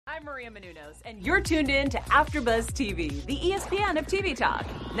I'm Maria Menounos, and you're tuned in to AfterBuzz TV, the ESPN of TV talk.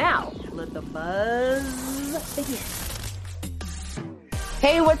 Now, let the buzz begin.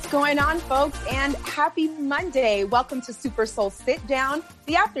 Hey, what's going on, folks? And happy Monday. Welcome to Super Soul Sit Down,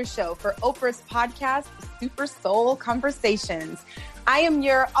 the after show for Oprah's podcast, Super Soul Conversations. I am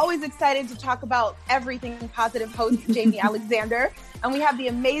your always excited to talk about everything positive host, Jamie Alexander. And we have the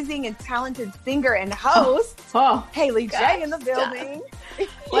amazing and talented singer and host, Haley J in the building.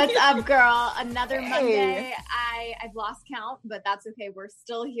 What's up, girl? Another Monday. I've lost count, but that's okay. We're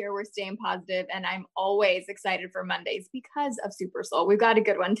still here. We're staying positive, and I'm always excited for Mondays because of Super Soul. We've got a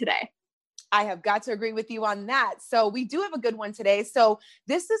good one today. I have got to agree with you on that. So we do have a good one today. So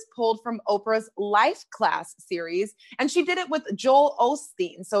this is pulled from Oprah's Life Class series, and she did it with Joel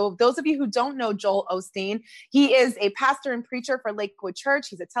Osteen. So those of you who don't know Joel Osteen, he is a pastor and preacher for Lakewood Church.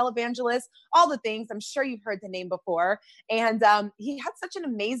 He's a televangelist, all the things. I'm sure you've heard the name before. And he had such an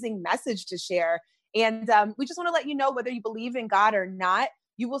amazing message to share. And we just want to let you know, whether you believe in God or not,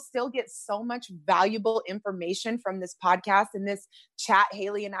 you will still get so much valuable information from this podcast and this chat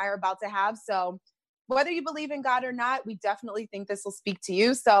Haley and I are about to have. So whether you believe in God or not, we definitely think this will speak to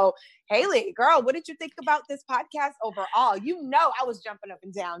you. So Haley, girl, what did you think about this podcast overall? You know, I was jumping up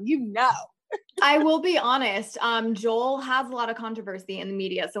and down, you know. I will be honest. Joel has a lot of controversy in the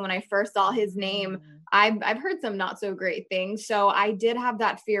media. So when I first saw his name, I've heard some not so great things. So I did have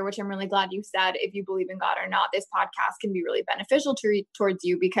that fear, which I'm really glad you said, if you believe in God or not, this podcast can be really beneficial towards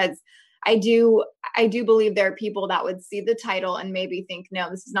you, because I do believe there are people that would see the title and maybe think, no,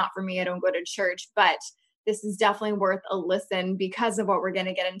 this is not for me. I don't go to church, but this is definitely worth a listen because of what we're going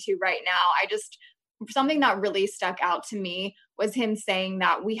to get into right now. Something that really stuck out to me was him saying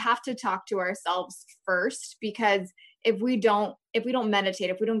that we have to talk to ourselves first, because if we don't meditate,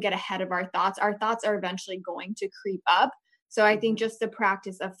 if we don't get ahead of our thoughts are eventually going to creep up. So I think just the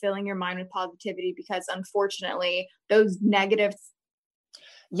practice of filling your mind with positivity, because unfortunately those negatives.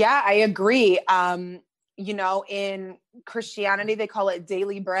 Yeah, I agree. In Christianity, they call it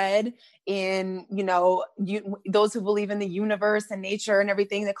daily bread. In, those who believe in the universe and nature and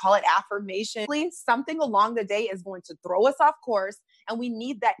everything, they call it affirmation. Something along the day is going to throw us off course. And we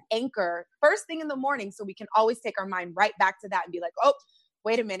need that anchor first thing in the morning, so we can always take our mind right back to that and be like, oh,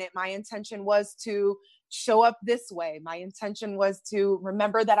 wait a minute. My intention was to show up this way. My intention was to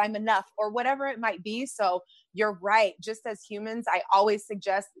remember that I'm enough, or whatever it might be. So you're right. Just as humans, I always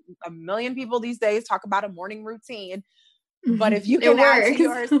suggest, a million people these days talk about a morning routine, but if you can add to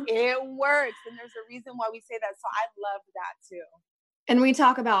yours, it works. And there's a reason why we say that. So I love that too. And we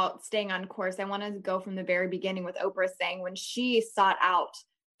talk about staying on course. I want to go from the very beginning with Oprah saying when she sought out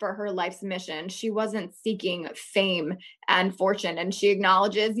for her life's mission, she wasn't seeking fame and fortune. And she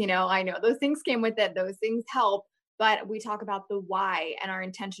acknowledges, I know those things came with it. Those things help. But we talk about the why and our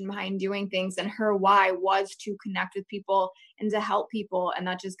intention behind doing things. And her why was to connect with people and to help people. And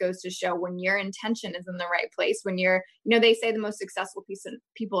that just goes to show when your intention is in the right place, when they say the most successful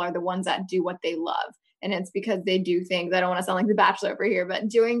people are the ones that do what they love. And it's because they do things. I don't want to sound like The Bachelor over here, but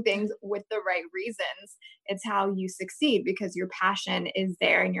doing things with the right reasons, it's how you succeed, because your passion is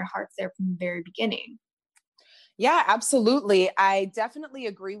there and your heart's there from the very beginning. Yeah, absolutely. I definitely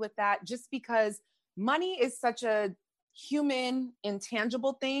agree with that, just because money is such a human,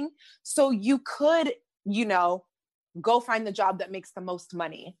 intangible thing. So you could, go find the job that makes the most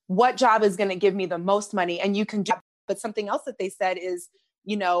money. What job is going to give me the most money? And you can do. But something else that they said is,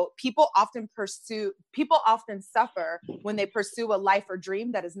 people often suffer when they pursue a life or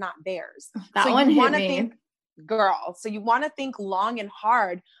dream that is not theirs. That so one you hit want to me. think, girl. So you want to think long and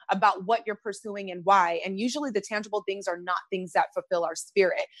hard about what you're pursuing and why. And usually the tangible things are not things that fulfill our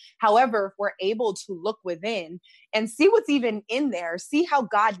spirit. However, if we're able to look within and see what's even in there, see how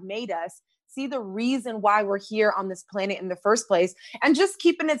God made us, see the reason why we're here on this planet in the first place, and just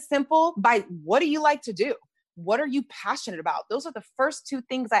keeping it simple by, what do you like to do? What are you passionate about? Those are the first two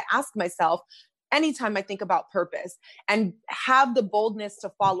things I ask myself anytime I think about purpose, and have the boldness to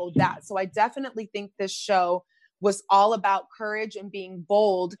follow that. So I definitely think this show was all about courage and being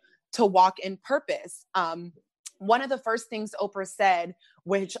bold to walk in purpose. One of the first things Oprah said,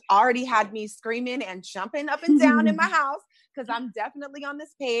 which already had me screaming and jumping up and down in my house, because I'm definitely on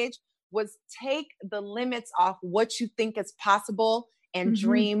this page, was take the limits off what you think is possible and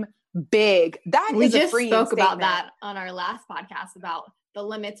dream big. That we is just a freeing spoke statement. about that on our last podcast about the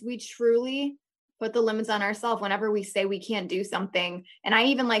limits. We truly put the limits on ourselves whenever we say we can't do something. And I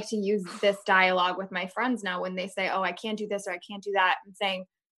even like to use this dialogue with my friends now when they say, oh, I can't do this or I can't do that. I'm saying,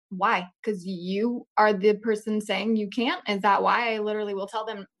 why? Because you are the person saying you can't. Is that why? I literally will tell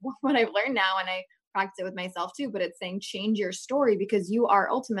them what I've learned now. And I practice it with myself too, but it's saying change your story because you are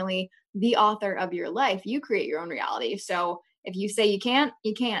ultimately the author of your life. You create your own reality. So if you say you can't,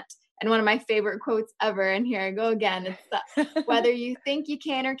 you can't. And one of my favorite quotes ever, and here I go again, it's whether you think you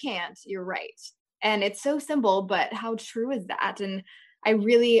can or can't, you're right. And it's so simple, but how true is that? And I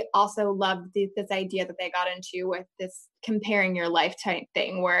really also love this idea that they got into with this comparing your life type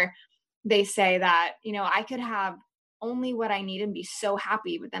thing, where they say that, I could have only what I need and be so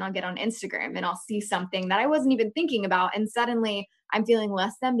happy, but then I'll get on Instagram and I'll see something that I wasn't even thinking about. And suddenly I'm feeling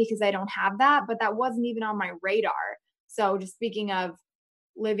less than because I don't have that, but that wasn't even on my radar. So just speaking of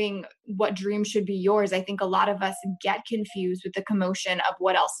living what dream should be yours, I think a lot of us get confused with the commotion of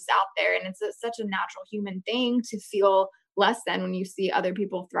what else is out there. And it's such a natural human thing to feel less than when you see other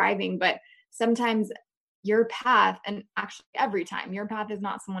people thriving. But sometimes your path, and actually every time, your path is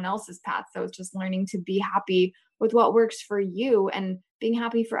not someone else's path. So it's just learning to be happy with what works for you and being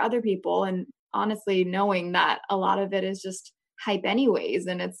happy for other people. And honestly, knowing that a lot of it is just hype anyways.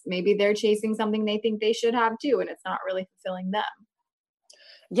 And it's maybe they're chasing something they think they should have too, and it's not really fulfilling them.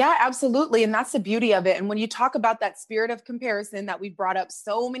 Yeah, absolutely. And that's the beauty of it. And when you talk about that spirit of comparison that we've brought up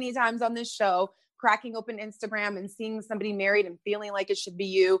so many times on this show, cracking open Instagram and seeing somebody married and feeling like it should be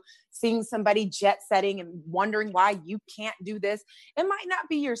you, seeing somebody jet setting and wondering why you can't do this, it might not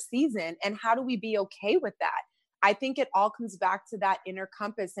be your season. And how do we be okay with that? I think it all comes back to that inner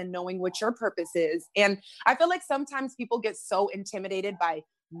compass and knowing what your purpose is. And I feel like sometimes people get so intimidated by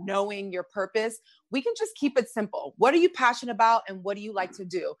knowing your purpose. We can just keep it simple. What are you passionate about and what do you like to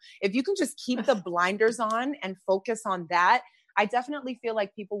do? If you can just keep the blinders on and focus on that, I definitely feel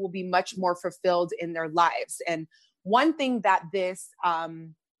like people will be much more fulfilled in their lives. And one thing that this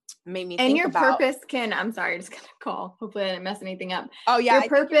made me think about. And your purpose can, I'm sorry, I just got a call. Hopefully I didn't mess anything up. Oh yeah, your I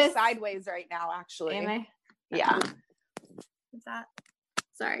purpose, think you're sideways right now, actually. Am I? Yeah. What's that?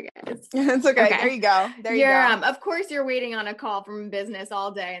 Sorry, guys. It's okay. There you go. There you go. Of course, you're waiting on a call from business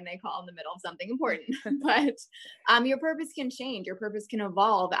all day and they call in the middle of something important. But your purpose can change. Your purpose can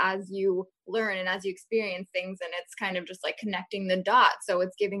evolve as you learn and as you experience things. And it's kind of just like connecting the dots. So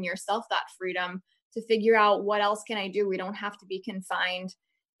it's giving yourself that freedom to figure out what else can I do. We don't have to be confined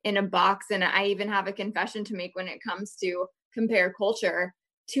in a box. And I even have a confession to make when it comes to compare culture.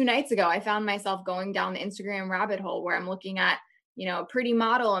 2 nights ago, I found myself going down the Instagram rabbit hole where I'm looking at a pretty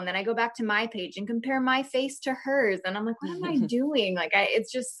model. And then I go back to my page and compare my face to hers. And I'm like, what am I doing? Like,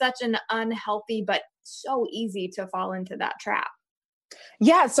 it's just such an unhealthy, but so easy to fall into that trap.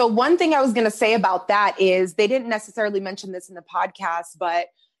 Yeah. So one thing I was going to say about that is they didn't necessarily mention this in the podcast, but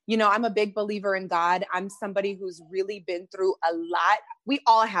I'm a big believer in God. I'm somebody who's really been through a lot. We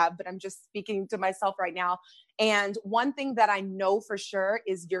all have, but I'm just speaking to myself right now. And one thing that I know for sure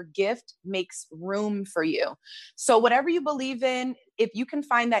is your gift makes room for you. So whatever you believe in, if you can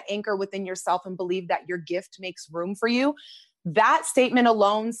find that anchor within yourself and believe that your gift makes room for you, that statement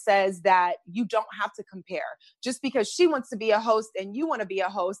alone says that you don't have to compare. Just because she wants to be a host and you want to be a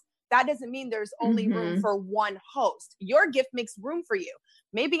host, that doesn't mean there's only room for one host. Your gift makes room for you.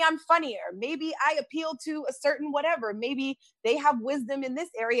 Maybe I'm funnier. Maybe I appeal to a certain whatever. Maybe they have wisdom in this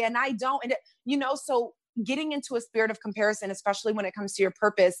area and I don't. And, so getting into a spirit of comparison, especially when it comes to your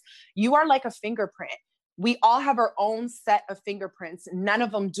purpose, you are like a fingerprint. We all have our own set of fingerprints, none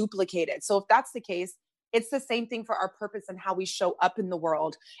of them duplicated. So if that's the case, it's the same thing for our purpose and how we show up in the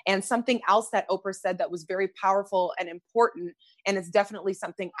world. And something else that Oprah said that was very powerful and important, and it's definitely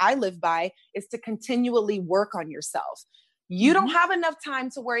something I live by, is to continually work on yourself. You don't have enough time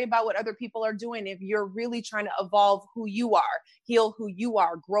to worry about what other people are doing if you're really trying to evolve who you are, heal who you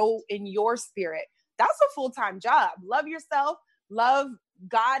are, grow in your spirit. That's a full-time job. Love yourself, love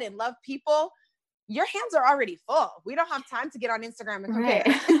God, and love people. Your hands are already full. We don't have time to get on Instagram and compare.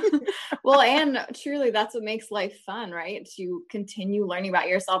 Right. Well, and truly that's what makes life fun, right? To continue learning about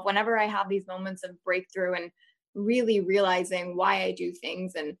yourself. Whenever I have these moments of breakthrough and really realizing why I do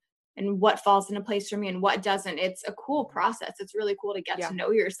things and what falls into place for me and what doesn't, it's a cool process. It's really cool to get to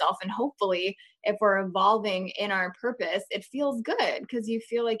know yourself. And hopefully if we're evolving in our purpose, it feels good because you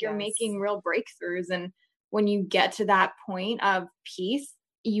feel like you're making real breakthroughs. And when you get to that point of peace,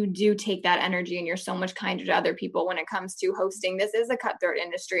 you do take that energy and you're so much kinder to other people when it comes to hosting. This is a cutthroat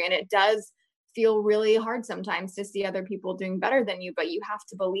industry and it does feel really hard sometimes to see other people doing better than you, but you have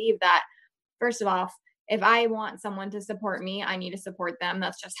to believe that, first of all, if I want someone to support me, I need to support them.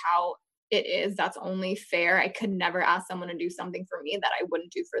 That's just how it is. That's only fair. I could never ask someone to do something for me that I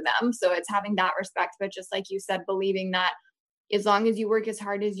wouldn't do for them. So it's having that respect, but just like you said, believing that as long as you work as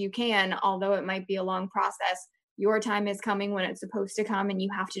hard as you can, although it might be a long process, your time is coming when it's supposed to come. And you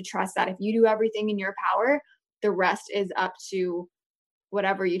have to trust that if you do everything in your power, the rest is up to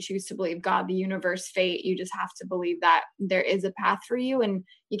whatever you choose to believe, God, the universe, fate, you just have to believe that there is a path for you, and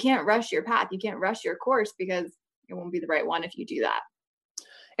you can't rush your path. You can't rush your course because it won't be the right one if you do that.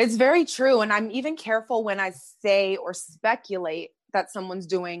 It's very true. And I'm even careful when I say or speculate that someone's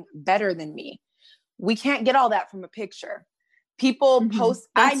doing better than me. We can't get all that from a picture. People post,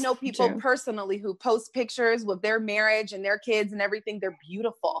 I know people personally who post pictures with their marriage and their kids and everything. They're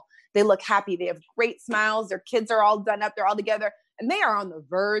beautiful. They look happy. They have great smiles. Their kids are all done up. They're all together, and they are on the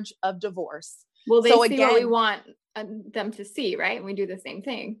verge of divorce. Well, they see what we want them to see, right? And we do the same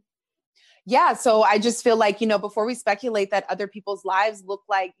thing. Yeah. So I just feel like, before we speculate that other people's lives look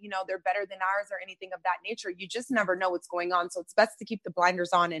like, they're better than ours or anything of that nature, you just never know what's going on. So it's best to keep the blinders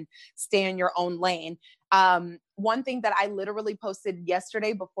on and stay in your own lane. One thing that I literally posted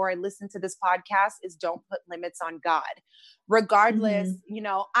yesterday before I listened to this podcast is don't put limits on God. Regardless,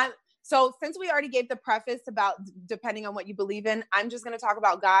 so since we already gave the preface about depending on what you believe in, I'm just going to talk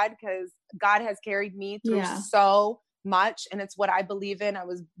about God because God has carried me through so much, and it's what I believe in. I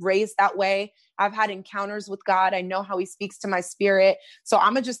was raised that way. I've had encounters with God. I know how he speaks to my spirit. So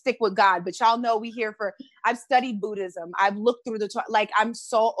I'm gonna just stick with God, but y'all know I've studied Buddhism. I've looked through I'm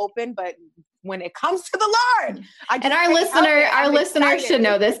so open, but when it comes to the Lord, our listeners should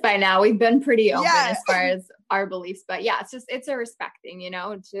know this by now. We've been pretty open as far as our beliefs, but yeah, it's a respecting,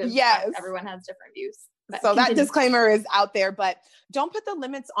 everyone has different views. So that disclaimer is out there, but don't put the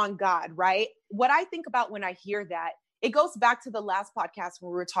limits on God, right? What I think about when I hear that, it goes back to the last podcast where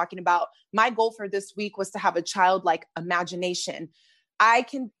we were talking about my goal for this week was to have a childlike imagination. I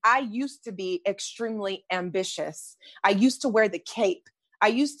used to be extremely ambitious. I used to wear the cape. I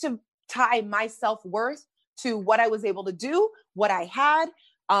used to tie my self-worth to what I was able to do, what I had,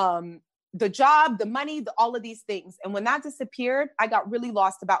 the job, the money, all of these things. And when that disappeared, I got really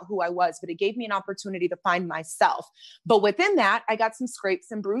lost about who I was, but it gave me an opportunity to find myself. But within that, I got some scrapes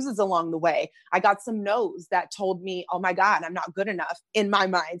and bruises along the way. I got some no's that told me, oh my God, I'm not good enough in my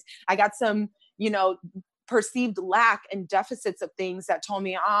mind. I got some, perceived lack and deficits of things that told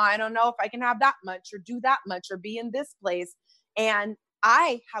me, I don't know if I can have that much or do that much or be in this place. And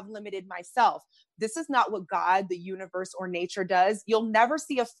I have limited myself. This is not what God, the universe, or nature does. You'll never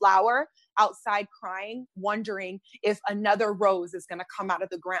see a flower outside crying, wondering if another rose is going to come out of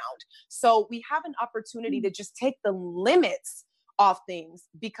the ground. So we have an opportunity to just take the limits off things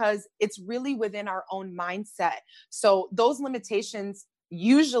because it's really within our own mindset. So those limitations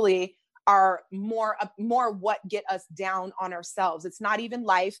usually are more what get us down on ourselves. It's not even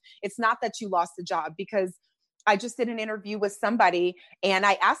life. It's not that you lost a job, because I just did an interview with somebody and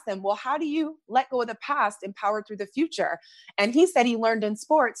I asked them, well, how do you let go of the past, empower through the future? And he said he learned in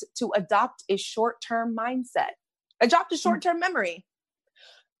sports to adopt a short-term mindset, adopt a short-term memory.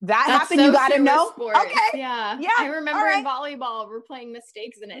 That's happened. So you got to know. Okay. Yeah. I remember in volleyball, we're playing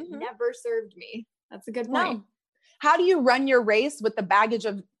mistakes and it never served me. That's a good point. No. How do you run your race with the baggage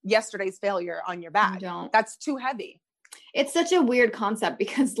of yesterday's failure on your back? That's too heavy. It's such a weird concept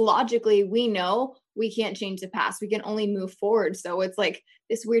because logically we know we can't change the past. We can only move forward. So it's like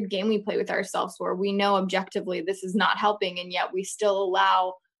this weird game we play with ourselves where we know objectively this is not helping, and yet we still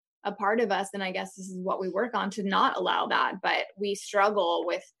allow a part of us, and I guess this is what we work on, to not allow that. But we struggle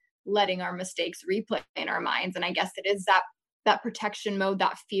with letting our mistakes replay in our minds. And I guess it is that protection mode,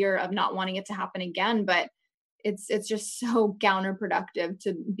 that fear of not wanting it to happen again. But it's just so counterproductive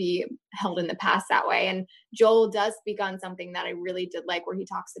to be held in the past that way. And Joel does speak on something that I really did like, where he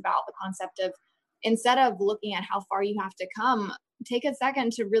talks about the concept of, instead of looking at how far you have to come, take a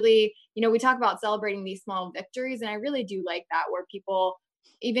second to really, we talk about celebrating these small victories. And I really do like that, where people,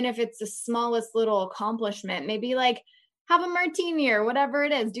 even if it's the smallest little accomplishment, maybe like have a martini or whatever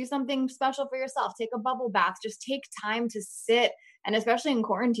it is, do something special for yourself, take a bubble bath, just take time to sit. And especially in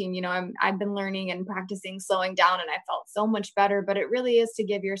quarantine, I've been learning and practicing slowing down, and I felt so much better. But it really is to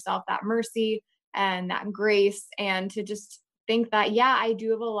give yourself that mercy and that grace, and to just think that, yeah, I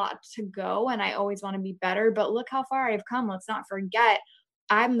do have a lot to go and I always want to be better, but look how far I've come. Let's not forget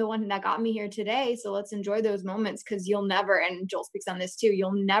I'm the one that got me here today. So let's enjoy those moments, because you'll never, and Joel speaks on this too,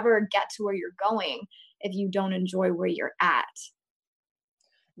 you'll never get to where you're going if you don't enjoy where you're at.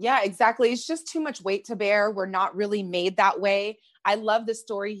 Yeah, exactly. It's just too much weight to bear. We're not really made that way. I love the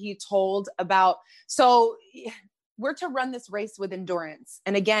story he told about, so we're to run this race with endurance.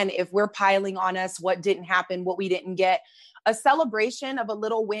 And again, if we're piling on us what didn't happen, what we didn't get, a celebration of a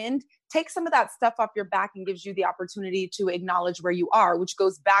little win takes some of that stuff off your back and gives you the opportunity to acknowledge where you are, which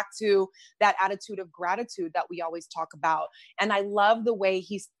goes back to that attitude of gratitude that we always talk about. And I love the way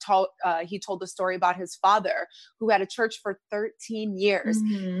he told the story about his father, who had a church for 13 years.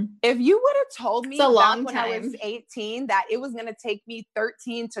 Mm-hmm. If you would have told me back when I was 18 that it was going to take me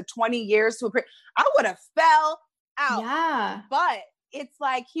 13 to 20 years to appear, I would have fell out. Yeah. But it's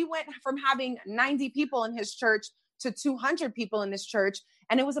like he went from having 90 people in his church to 200 people in this church.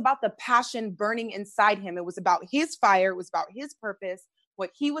 And it was about the passion burning inside him. It was about his fire. It was about his purpose, what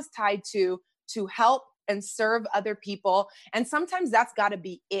he was tied to help and serve other people. And sometimes that's got to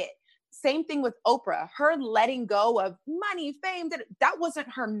be it. Same thing with Oprah, her letting go of money, fame, that wasn't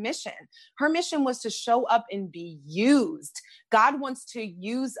her mission. Her mission was to show up and be used. God wants to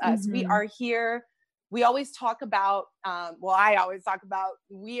use us. Mm-hmm. We are here. We always talk about, I always talk about,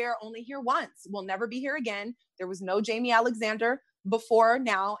 we are only here once. We'll never be here again. There was no Jamie Alexander before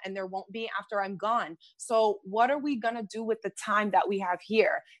now, and there won't be after I'm gone. So what are we going to do with the time that we have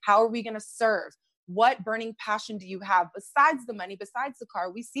here? How are we going to serve? What burning passion do you have besides the money, besides the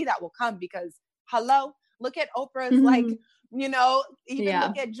car? We see that will come because, hello, look at Oprah's, look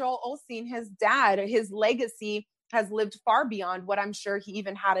at Joel Osteen, his dad, his legacy has lived far beyond what I'm sure he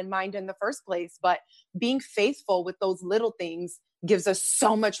even had in mind in the first place. But being faithful with those little things gives us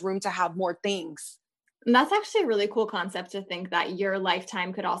so much room to have more things. And that's actually a really cool concept to think that your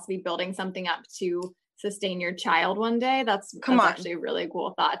lifetime could also be building something up to sustain your child one day. That's actually a really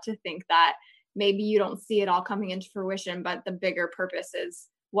cool thought to think that maybe you don't see it all coming into fruition, but the bigger purpose is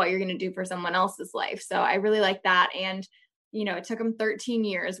what you're going to do for someone else's life. So I really like that. And, it took him 13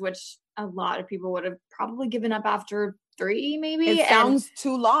 years, which a lot of people would have probably given up after 3, maybe. It sounds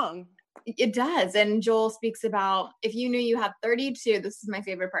too long. It does. And Joel speaks about, if you knew you had 32, this is my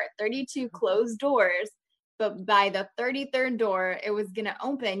favorite part, 32 closed doors, but by the 33rd door, it was going to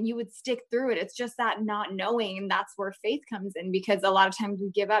open, you would stick through it. It's just that not knowing. And that's where faith comes in, because a lot of times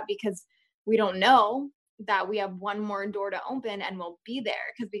we give up because we don't know that we have one more door to open and we'll be there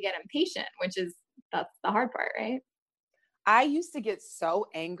because we get impatient, that's the hard part, right? I used to get so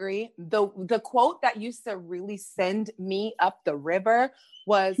angry. The quote that used to really send me up the river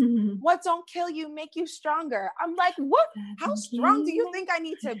was, what don't kill you, make you stronger. I'm like, what? How strong do you think I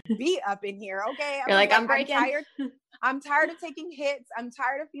need to be up in here? Okay. You're like, I'm breaking. I'm tired of taking hits. I'm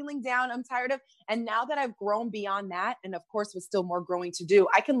tired of feeling down. And now that I've grown beyond that, and of course with still more growing to do,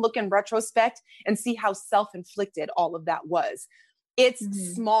 I can look in retrospect and see how self-inflicted all of that was. It's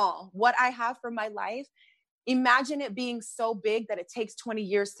small. What I have for my life, imagine it being so big that it takes 20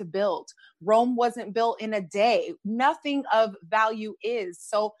 years to build. Rome wasn't built in a day. Nothing of value is.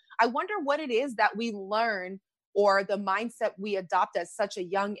 So I wonder what it is that we learn, or the mindset we adopt at such a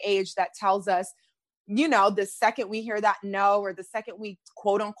young age that tells us, the second we hear that no, or the second we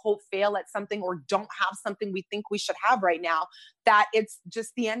quote unquote fail at something or don't have something we think we should have right now, that it's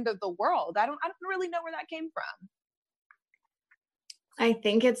just the end of the world. I don't really know where that came from. I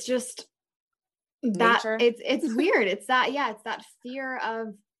think it's just that it's weird. It's that fear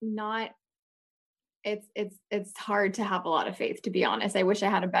of not, it's hard to have a lot of faith, to be honest. I wish I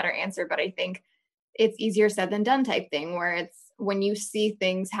had a better answer, but I think it's easier said than done type thing, where it's when you see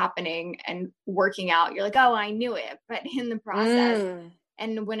things happening and working out, you're like, oh, I knew it. But in the process,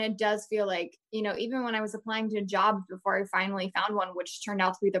 and when it does feel like, even when I was applying to jobs before I finally found one, which turned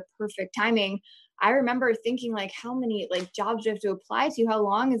out to be the perfect timing, I remember thinking like, how many jobs do I have to apply to? How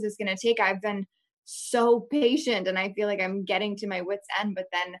long is this going to take? I've been so patient and I feel like I'm getting to my wit's end. But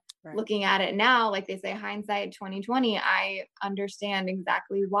then looking at it now, like they say, hindsight 2020, I understand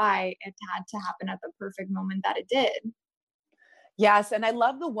exactly why it had to happen at the perfect moment that it did. Yes. And I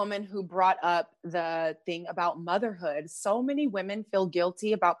love the woman who brought up the thing about motherhood. So many women feel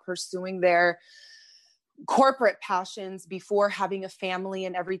guilty about pursuing their corporate passions before having a family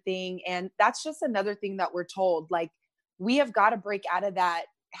and everything. And that's just another thing that we're told, like, we have got to break out of that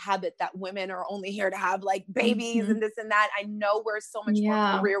habit that women are only here to have babies and this and that. I know we're so much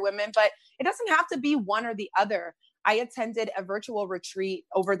more career women, but it doesn't have to be one or the other. I attended a virtual retreat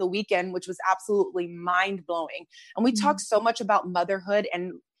over the weekend, which was absolutely mind blowing. And we talked so much about motherhood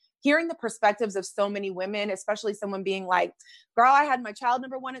and hearing the perspectives of so many women, especially someone being like, girl, I had my child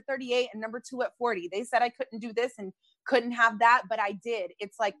number 1 at 38 and number 2 at 40. They said I couldn't do this and couldn't have that, but I did.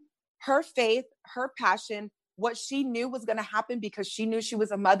 It's like her faith, her passion, what she knew was going to happen because she knew she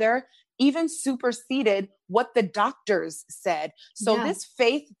was a mother, even superseded what the doctors said. So this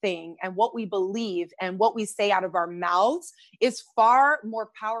faith thing and what we believe and what we say out of our mouths is far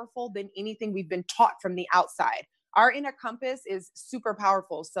more powerful than anything we've been taught from the outside. Our inner compass is super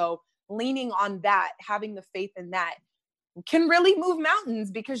powerful. So leaning on that, having the faith in that can really move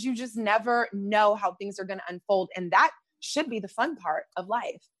mountains, because you just never know how things are going to unfold. And that should be the fun part of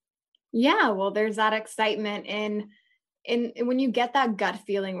life. Yeah, well, there's that excitement in when you get that gut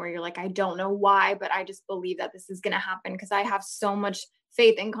feeling where you're like, I don't know why, but I just believe that this is going to happen because I have so much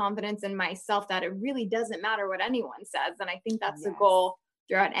faith and confidence in myself that it really doesn't matter what anyone says. And I think that's the goal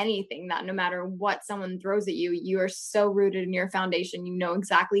throughout anything, that no matter what someone throws at you, you are so rooted in your foundation. You know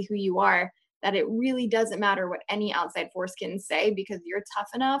exactly who you are, that it really doesn't matter what any outside force can say, because you're tough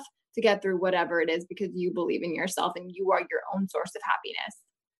enough to get through whatever it is because you believe in yourself and you are your own source of happiness.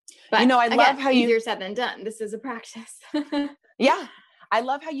 But I love how easier said than done. This is a practice. Yeah. I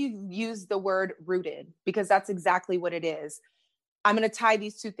love how you use the word rooted, because that's exactly what it is. I'm going to tie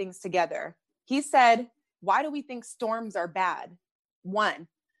these two things together. He said, why do we think storms are bad? 1.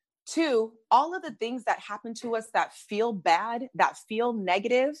 2, all of the things that happen to us that feel bad, that feel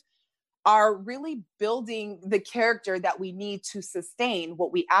negative, are really building the character that we need to sustain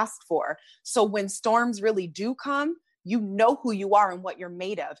what we ask for. So when storms really do come, you know who you are and what you're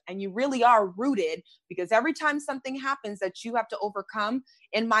made of. And you really are rooted, because every time something happens that you have to overcome,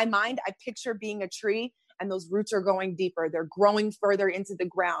 in my mind, I picture being a tree and those roots are going deeper. They're growing further into the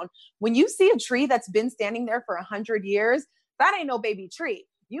ground. When you see a tree that's been standing there for 100 years, that ain't no baby tree.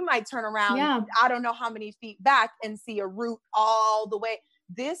 You might turn around, I don't know how many feet back, and see a root all the way.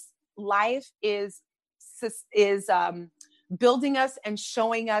 This life is building us and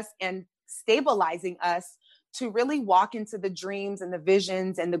showing us and stabilizing us to really walk into the dreams and the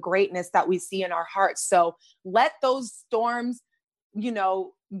visions and the greatness that we see in our hearts. So let those storms,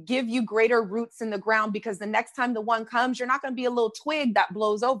 give you greater roots in the ground, because the next time the one comes, you're not going to be a little twig that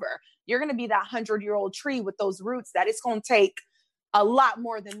blows over. You're going to be that 100-year-old tree with those roots that it's going to take a lot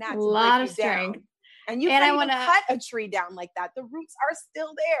more than that to break you down. And you can't even cut a tree down like that. The roots are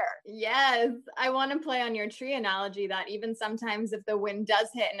still there. Yes. I want to play on your tree analogy, that even sometimes if the wind does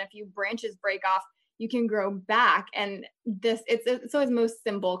hit and a few branches break off, you can grow back. And it's always most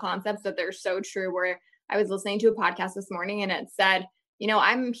simple concepts, but they're so true. Where I was listening to a podcast this morning and it said,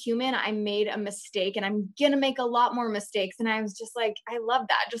 I'm human. I made a mistake and I'm going to make a lot more mistakes. And I was just like, I love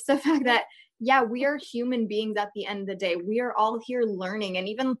that. Just the fact that, we are human beings at the end of the day. We are all here learning. And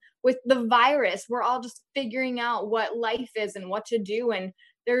even with the virus, we're all just figuring out what life is and what to do. And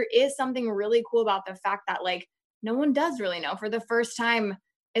there is something really cool about the fact that no one does really know. For the first time,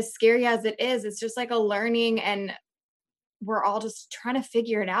 as scary as it is, it's just like a learning, and we're all just trying to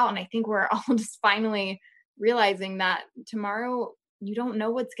figure it out. And I think we're all just finally realizing that tomorrow, you don't know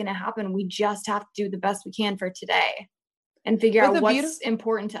what's going to happen. We just have to do the best we can for today and figure out what's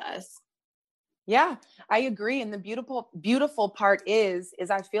important to us. Yeah, I agree. And the beautiful part is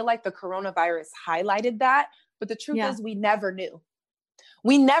I feel like the coronavirus highlighted that, but the truth is we never knew.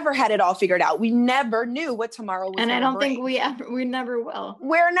 We never had it all figured out. We never knew what tomorrow was. And I don't think we never will.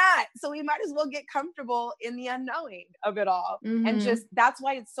 We're not. So we might as well get comfortable in the unknowing of it all. Mm-hmm. And just, that's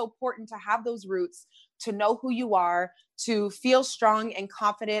why it's so important to have those roots, to know who you are, to feel strong and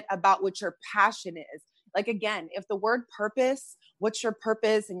confident about what your passion is. Like, again, if the word purpose, what's your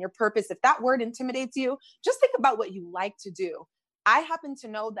purpose and your purpose, if that word intimidates you, just think about what you like to do. I happen to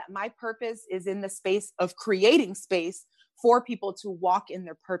know that my purpose is in the space of creating space for people to walk in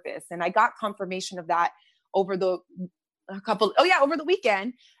their purpose. And I got confirmation of that over the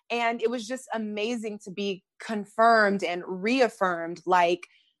weekend. And it was just amazing to be confirmed and reaffirmed. Like,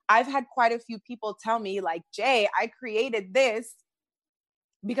 I've had quite a few people tell me, like, Jay, I created this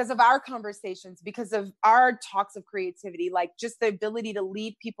because of our conversations, because of our talks of creativity, like just the ability to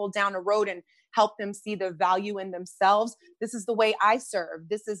lead people down a road and help them see the value in themselves. This is the way I serve.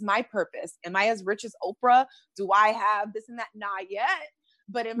 This is my purpose. Am I as rich as Oprah? Do I have this and that? Not yet.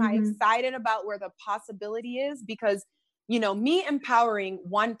 But am I excited about where the possibility is? Because, me empowering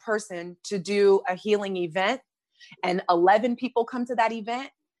one person to do a healing event and 11 people come to that event,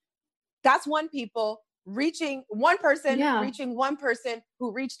 that's reaching one person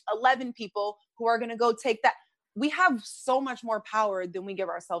who reached 11 people who are going to go take that. We have so much more power than we give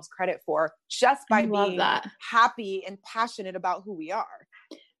ourselves credit for, just by being happy and passionate about who we are.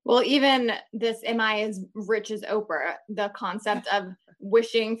 Well, even this, am I as rich as Oprah? The concept of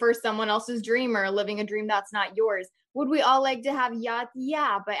wishing for someone else's dream or living a dream that's not yours. Would we all like to have yachts?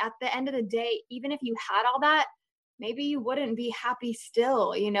 Yeah. But at the end of the day, even if you had all that, maybe you wouldn't be happy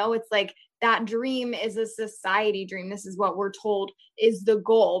still. It's like that dream is a society dream. This is what we're told is the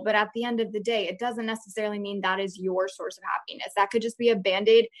goal. But at the end of the day, it doesn't necessarily mean that is your source of happiness. That could just be a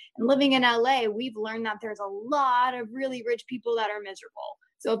Band-Aid. And living in LA, we've learned that there's a lot of really rich people that are miserable.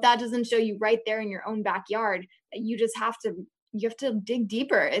 So if that doesn't show you right there in your own backyard, that you have to dig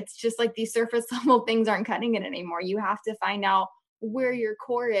deeper. It's just like these surface level things aren't cutting it anymore. You have to find out where your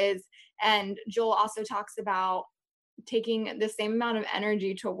core is. And Joel also talks about taking the same amount of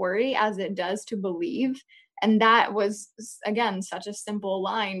energy to worry as it does to believe. And that was, again, such a simple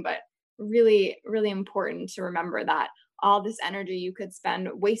line, but really, really important to remember that all this energy you could spend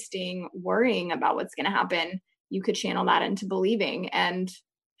wasting worrying about what's going to happen, you could channel that into believing and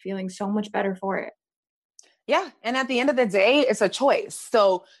feeling so much better for it. Yeah. And at the end of the day, it's a choice.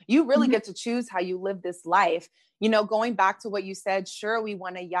 So you really Mhm. get to choose how you live this life. You know, going back to what you said, sure, we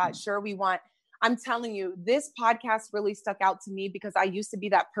want a yacht. Sure, I'm telling you, this podcast really stuck out to me because I used to be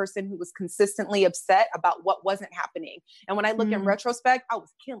that person who was consistently upset about what wasn't happening. And when I look in retrospect, I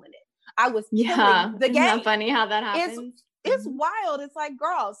was killing it. I was killing the Isn't game. that funny how that happens? It's wild. It's like,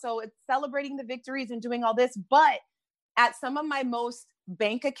 girl, so it's celebrating the victories and doing all this. But at some of my most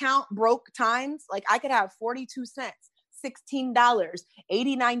bank account broke times, like I could have 42 cents, $16,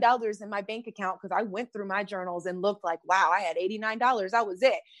 $89 in my bank account because I went through my journals and looked like, wow, I had $89. That was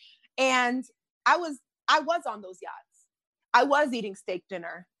it. And I was on those yachts. I was eating steak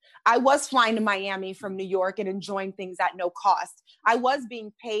dinner. I was flying to Miami from New York and enjoying things at no cost. I was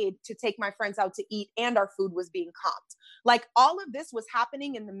being paid to take my friends out to eat and our food was being comped. Like all of this was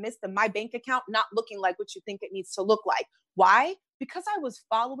happening in the midst of my bank account not looking like what you think it needs to look like. Why? Because I was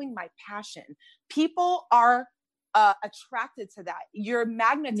following my passion. People are attracted to that. You're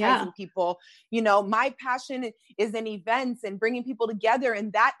magnetizing people. You know, my passion is in events and bringing people together.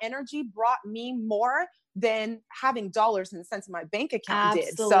 And that energy brought me more than having dollars and cents in my bank account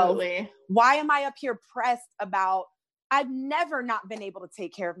did. So why am I up here pressed about, I've never not been able to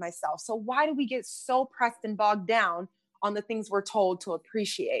take care of myself. So why do we get so pressed and bogged down on the things we're told to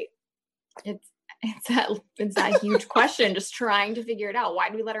appreciate? It's that huge question, just trying to figure it out. Why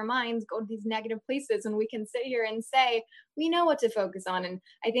do we let our minds go to these negative places when we can sit here and say, we know what to focus on? And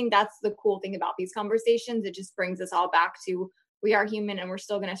I think that's the cool thing about these conversations. It just brings us all back to, we are human and we're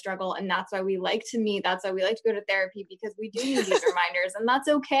still going to struggle. And that's why we like to meet. That's why we like to go to therapy, because we do need these reminders, and that's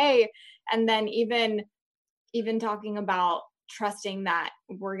okay. And then even talking about trusting that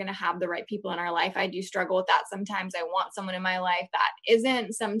we're going to have the right people in our life. I do struggle with that. Sometimes I want someone in my life that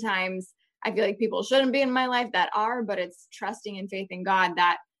isn't. Sometimes I feel like people shouldn't be in my life that are, but it's trusting and faith in God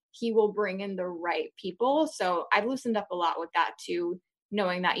that He will bring in the right people. So I've loosened up a lot with that too,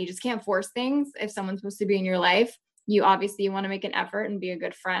 knowing that you just can't force things. If someone's supposed to be in your life, you obviously want to make an effort and be a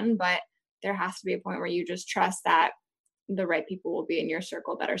good friend, but there has to be a point where you just trust that the right people will be in your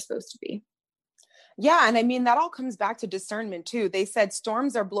circle that are supposed to be. Yeah. And I mean, that all comes back to discernment too. They said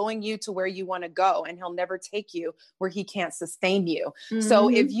storms are blowing you to where you want to go, and He'll never take you where He can't sustain you. Mm-hmm. So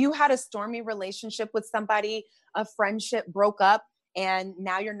if you had a stormy relationship with somebody, a friendship broke up, and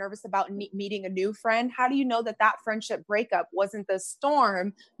now you're nervous about meeting a new friend, how do you know that that friendship breakup wasn't the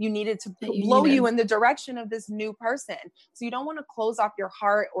storm you needed to blow you in the direction of this new person? So you don't want to close off your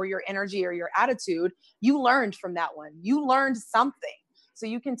heart or your energy or your attitude. You learned from that one. You learned something. So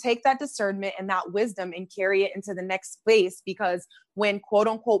you can take that discernment and that wisdom and carry it into the next space, because when quote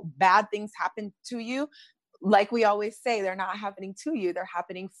unquote bad things happen to you, like we always say, they're not happening to you, they're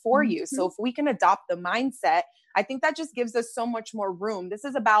happening for you. So if we can adopt the mindset, I think that just gives us so much more room. This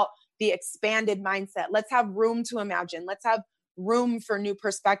is about the expanded mindset. Let's have room to imagine. Let's have room for new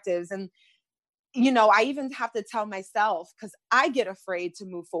perspectives. And you know, I even have to tell myself, because I get afraid to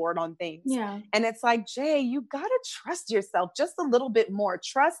move forward on things. Yeah. And it's like, Jay, you got to trust yourself just a little bit more.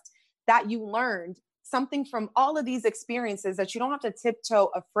 Trust that you learned something from all of these experiences, that you don't have to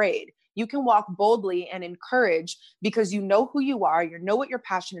tiptoe afraid. You can walk boldly and encourage because you know who you are, you know what you're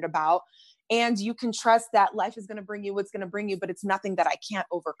passionate about, and you can trust that life is going to bring you what's going to bring you, but it's nothing that I can't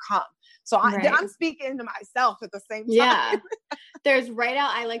overcome. So I'm speaking to myself at the same time. Yeah. There's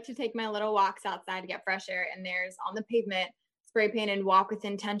I like to take my little walks outside to get fresh air, and there's on the pavement, spray painted walk with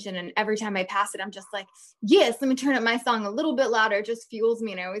intention. And every time I pass it, I'm just like, yes, let me turn up my song a little bit louder. It just fuels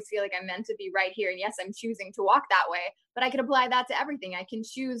me. And I always feel like I'm meant to be right here. And yes, I'm choosing to walk that way, but I could apply that to everything. I can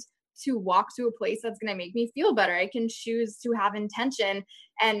choose to walk to a place that's going to make me feel better. I can choose to have intention.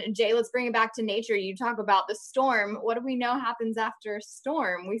 And Jay, let's bring it back to nature. You talk about the storm. What do we know happens after a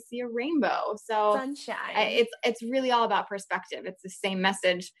storm? We see a rainbow. So sunshine. It's really all about perspective. It's the same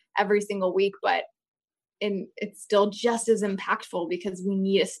message every single week, but it's still just as impactful, because we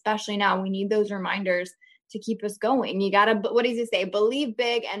need, especially now, we need those reminders to keep us going. You got to, what does he say? Believe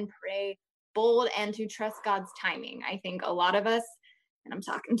big and pray bold, and to trust God's timing. I think a lot of us, and I'm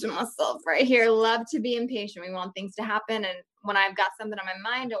talking to myself right here, love to be impatient. We want things to happen. And when I've got something on my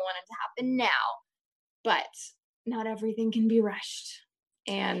mind, I want it to happen now. But not everything can be rushed.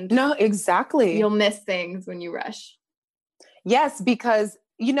 And no, exactly. you'll miss things when you rush. Yes, because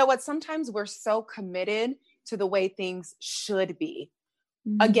you know what? Sometimes we're so committed to the way things should be.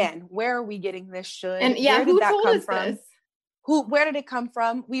 Again, where are we getting this should? And yeah, where did who that told come us from? this? Where did it come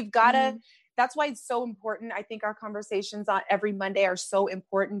from? We've got to, that's why it's so important. I think our conversations on every Monday are so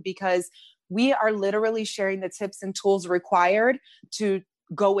important because we are literally sharing the tips and tools required to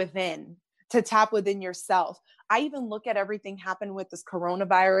go within, to tap within yourself. I even look at everything happen with this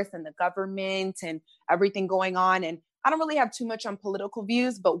coronavirus and the government and everything going on. And I don't really have too much on political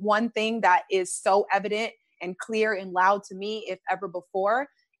views, but one thing that is so evident and clear and loud to me, if ever before,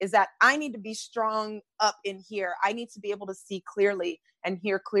 is that I need to be strong up in here. I need to be able to see clearly and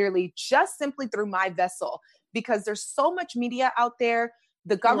hear clearly just simply through my vessel, because there's so much media out there.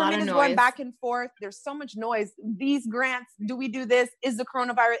 The government is going back and forth. There's so much noise. These grants, do we do this? Is the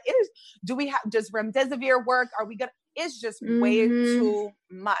coronavirus, do we have, does remdesivir work? Are we gonna, it's just way too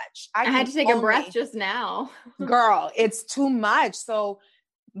much. I had to take a breath just now. Girl, it's too much. So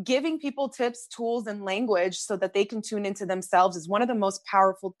giving people tips, tools, and language so that they can tune into themselves is one of the most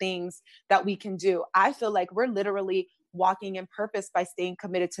powerful things that we can do. I feel like we're literally walking in purpose by staying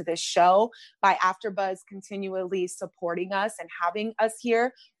committed to this show, by AfterBuzz continually supporting us and having us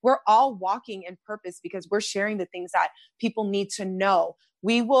here. We're all walking in purpose because we're sharing the things that people need to know.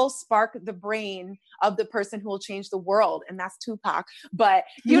 We will spark the brain of the person who will change the world. And that's Tupac. But,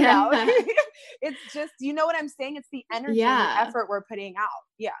 you know, it's just, you know what I'm saying? It's the energy and the effort we're putting out.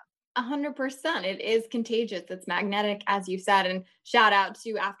 Yeah. 100%. It is contagious. It's magnetic, as you said. And shout out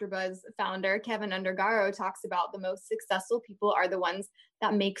to AfterBuzz founder Kevin Undergaro talks about the most successful people are the ones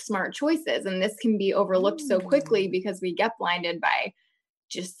that make smart choices. And this can be overlooked so quickly because we get blinded by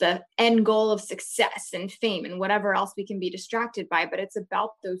just the end goal of success and fame and whatever else we can be distracted by. But it's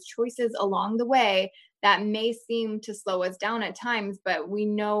about those choices along the way that may seem to slow us down at times, but we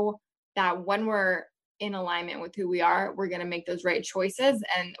know that when we're in alignment with who we are, we're going to make those right choices,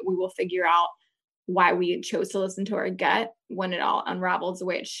 and we will figure out why we chose to listen to our gut when it all unravels the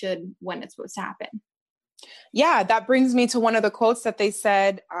way it should when it's supposed to happen. Yeah, that brings me to one of the quotes that they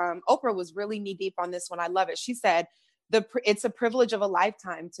said. Oprah was really knee deep on this one. I love it. She said, it's a privilege of a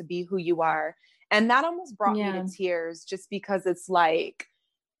lifetime to be who you are. And that almost brought me to tears, just because it's like,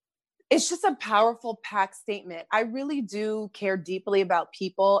 it's just a powerful, packed statement. I really do care deeply about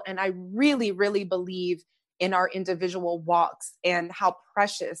people. And I really, really believe in our individual walks and how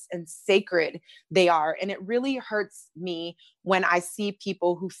precious and sacred they are. And it really hurts me when I see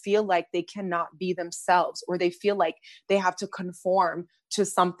people who feel like they cannot be themselves, or they feel like they have to conform to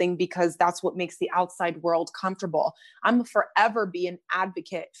something because that's what makes the outside world comfortable. I'm forever be an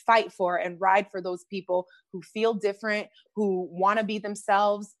advocate, fight for and ride for those people who feel different, who want to be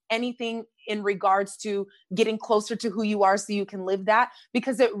themselves, anything in regards to getting closer to who you are so you can live that,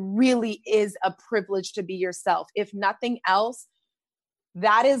 because it really is a privilege to be yourself. If nothing else,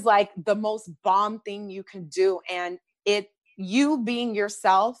 that is like the most bomb thing you can do. And you being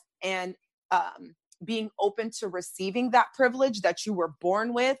yourself and being open to receiving that privilege that you were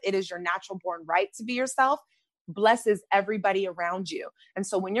born with, it is your natural born right to be yourself, blesses everybody around you. And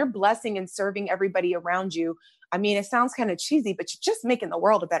so when you're blessing and serving everybody around you, I mean, it sounds kind of cheesy, but you're just making the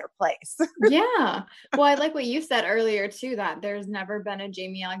world a better place. Yeah. Well, I like what you said earlier too, that there's never been a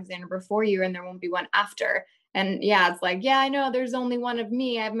Jamie Alexander before you and there won't be one after. And yeah, it's like, yeah, I know there's only one of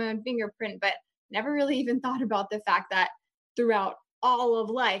me. I have my own fingerprint, but never really even thought about the fact that throughout all of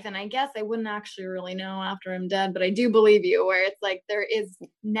life, and I guess I wouldn't actually really know after I'm dead, but I do believe you, where it's like, there is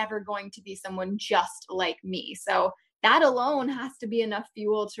never going to be someone just like me. So that alone has to be enough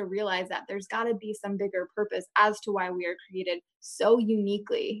fuel to realize that there's got to be some bigger purpose as to why we are created so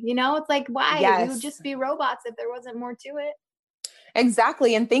uniquely. You know, it's like, why? We would just be robots if there wasn't more to it.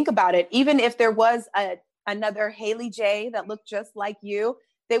 Exactly. And think about it. Even if there was another Haley J that looked just like you,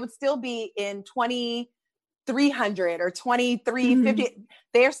 they would still be in 2300 or 2350.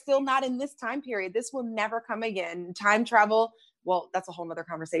 They're still not in this time period. This will never come again. Time travel, well, that's a whole nother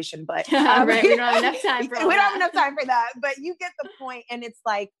conversation, but right, we don't have enough time for we don't have enough time for that. But you get the point. And it's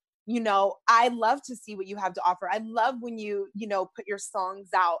like, you know, I love to see what you have to offer. I love when you put your songs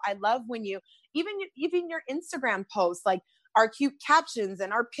out. I love when you even your Instagram posts, like our cute captions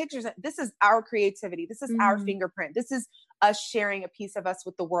and our pictures. This is our creativity. This is our fingerprint. This is us sharing a piece of us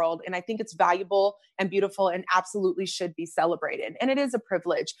with the world. And I think it's valuable and beautiful and absolutely should be celebrated. And it is a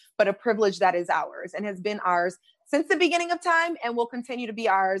privilege, but a privilege that is ours and has been ours since the beginning of time and will continue to be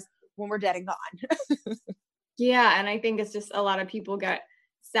ours when we're dead and gone. Yeah. And I think it's just a lot of people get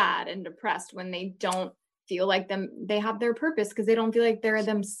sad and depressed when they don't feel like they have their purpose, because they don't feel like they're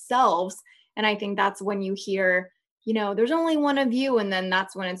themselves. And I think that's when you hear there's only one of you. And then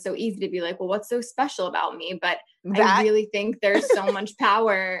that's when it's so easy to be like, well, what's so special about me? But That I really think there's so much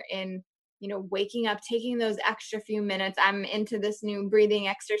power in, waking up, taking those extra few minutes. I'm into this new breathing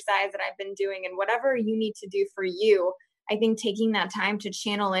exercise that I've been doing, and whatever you need to do for you, I think taking that time to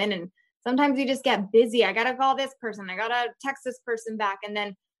channel in. And sometimes you just get busy. I got to call this person. I got to text this person back. And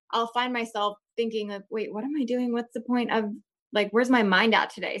then I'll find myself thinking like, wait, what am I doing? What's the point of, like, where's my mind at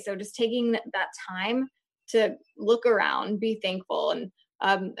today? So just taking that time to look around, be thankful. And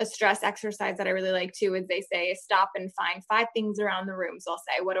a stress exercise that I really like too is they say, stop and find 5 things around the room. So I'll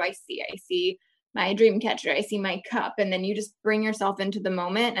say, what do I see? I see my dream catcher. I see my cup. And then you just bring yourself into the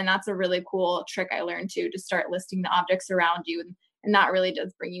moment. And that's a really cool trick I learned too, to start listing the objects around you. And that really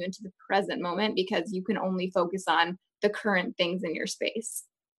does bring you into the present moment, because you can only focus on the current things in your space.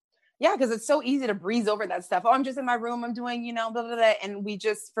 Yeah, because it's so easy to breeze over that stuff. Oh, I'm just in my room. I'm doing, blah, blah, blah, and we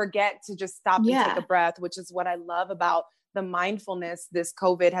just forget to just stop and take a breath, which is what I love about the mindfulness this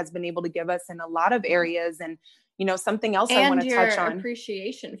COVID has been able to give us in a lot of areas. And, something else I want to touch on.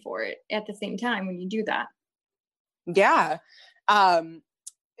 Appreciation for it at the same time when you do that. Yeah.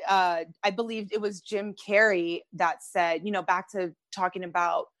 I believe it was Jim Carrey that said, back to talking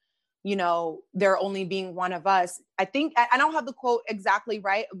about, there only being one of us. I think, I don't have the quote exactly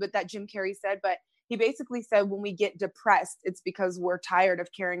right, but that Jim Carrey said, but he basically said, when we get depressed, it's because we're tired of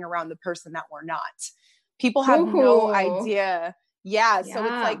carrying around the person that we're not. People have no idea. Yeah. So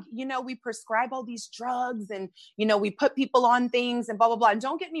it's like, we prescribe all these drugs and, we put people on things and blah, blah, blah. And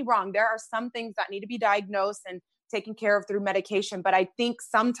don't get me wrong. There are some things that need to be diagnosed and taken care of through medication. But I think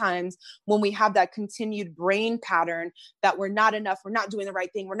sometimes when we have that continued brain pattern that we're not enough, we're not doing the right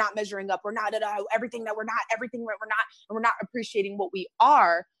thing, we're not measuring up, we're not everything that we're not, everything that we're not, and we're not appreciating what we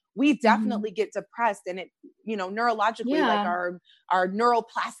are, we definitely get depressed. And it, neurologically, like our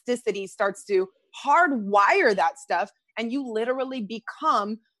neuroplasticity starts to hardwire that stuff. And you literally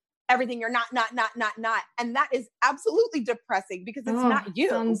become everything you're not. And that is absolutely depressing, because it's not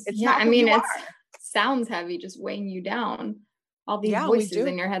you. It's not who you are. Sounds heavy, just weighing you down. All these voices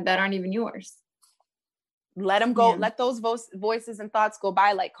in your head that aren't even yours. Let them go. Let those voices and thoughts go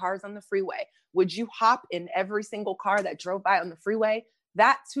by like cars on the freeway. Would you hop in every single car that drove by on the freeway?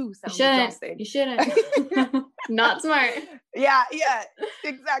 That too sounds exhausting. You shouldn't. Not smart. Yeah,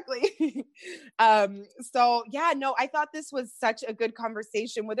 exactly. I thought this was such a good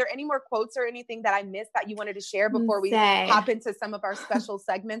conversation. Were there any more quotes or anything that I missed that you wanted to share before we hop into some of our special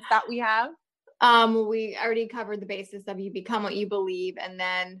segments that we have? We already covered the basis of you become what you believe. And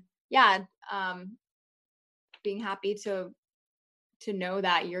then, being happy to know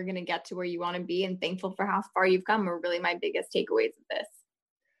that you're going to get to where you want to be, and thankful for how far you've come are really my biggest takeaways of this.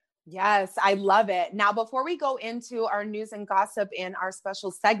 Yes, I love it. Now, before we go into our news and gossip in our special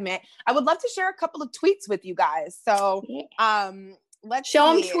segment, I would love to share a couple of tweets with you guys. So, let's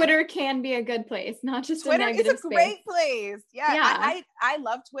show them Twitter can be a good place, not just Twitter a negative is a great place. Yeah. I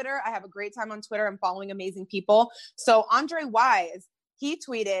love Twitter. I have a great time on Twitter. I'm following amazing people. So Andre Wise, he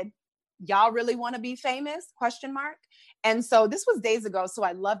tweeted, "Y'all really want to be famous? ? And so this was days ago. So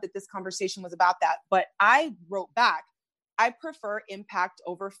I love that this conversation was about that. But I wrote back, I prefer impact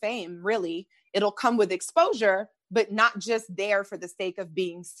over fame. Really, it'll come with exposure, but not just there for the sake of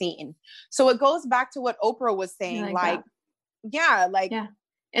being seen." So it goes back to what Oprah was saying,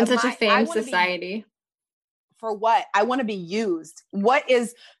 in such a fame society. For what? I want to be used.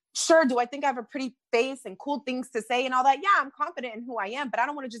 Sure, do I think I have a pretty face and cool things to say and all that? Yeah, I'm confident in who I am, but I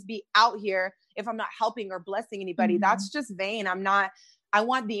don't want to just be out here if I'm not helping or blessing anybody. That's just vain. I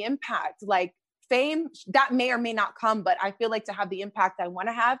want the impact. Like, fame, that may or may not come, but I feel like to have the impact I want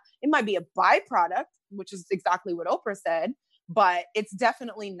to have, it might be a byproduct, which is exactly what Oprah said, but it's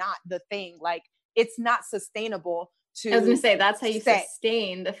definitely not the thing. Like, it's not sustainable to— I was going to say, that's how you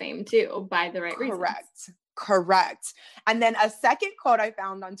sustain the fame too, by the right reasons. Correct. And then a second quote I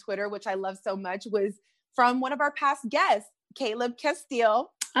found on Twitter, which I love so much, was from one of our past guests, Caleb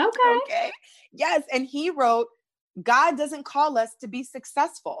Castile. Okay. Yes. And he wrote, "God doesn't call us to be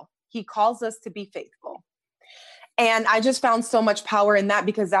successful. He calls us to be faithful." And I just found so much power in that,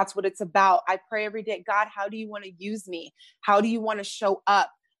 because that's what it's about. I pray every day, God, how do you want to use me? How do you want to show up?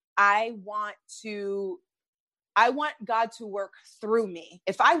 I want God to work through me.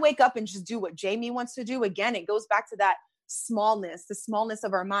 If I wake up and just do what Jamie wants to do, again, it goes back to that smallness, the smallness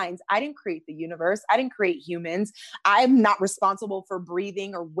of our minds. I didn't create the universe. I didn't create humans. I'm not responsible for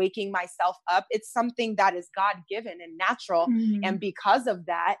breathing or waking myself up. It's something that is God-given and natural. And because of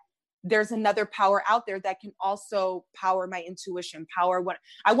that, there's another power out there that can also power my intuition, power what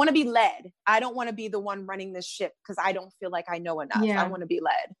I want to be led. I don't want to be the one running this ship because I don't feel like I know enough. I want to be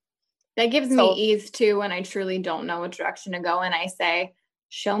led. That gives me ease too when I truly don't know which direction to go, and I say,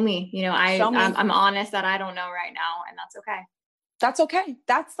 show me. I'm honest that I don't know right now, and that's okay. That's okay.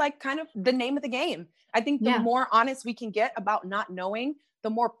 That's like kind of the name of the game. I think the more honest we can get about not knowing, the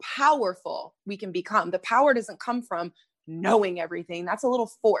more powerful we can become. The power doesn't come from knowing everything. That's a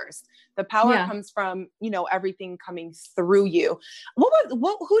little forced. The power comes from, everything coming through you.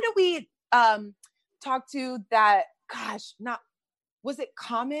 Who did we talk to that, was it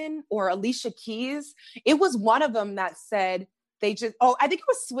Common or Alicia Keys? It was one of them that said I think it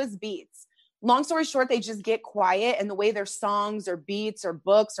was Swizz Beatz. Long story short, they just get quiet, and the way their songs or beats or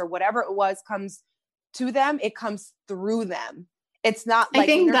books or whatever it was comes to them, it comes through them. It's not like, I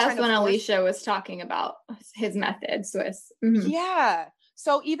think that's when Alicia was talking about his method, Swizz. Mm-hmm. Yeah.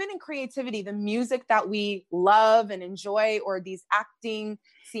 So even in creativity, the music that we love and enjoy, or these acting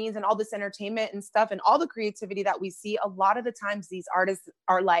scenes and all this entertainment and stuff, and all the creativity that we see, a lot of the times these artists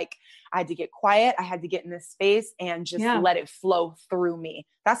are like, I had to get quiet. I had to get in this space and just let it flow through me.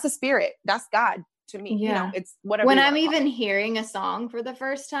 That's the spirit. That's God to me. Yeah. It's whatever. When I'm even hearing a song for the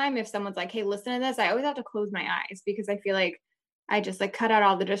first time, if someone's like, hey, listen to this, I always have to close my eyes, because I feel like I just cut out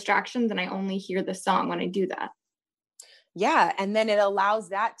all the distractions and I only hear the song when I do that. Yeah. And then it allows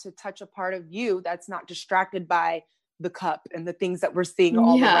that to touch a part of you that's not distracted by the cup and the things that we're seeing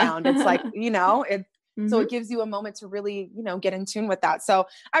all around. It's like, so it gives you a moment to really, get in tune with that. So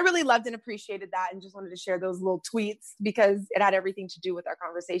I really loved and appreciated that, and just wanted to share those little tweets because it had everything to do with our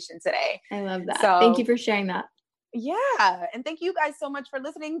conversation today. I love that. So, thank you for sharing that. Yeah. And thank you guys so much for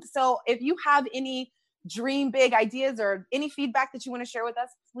listening. So if you have any dream big ideas or any feedback that you want to share with us,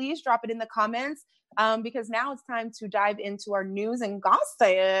 please drop it in the comments, because now it's time to dive into our news and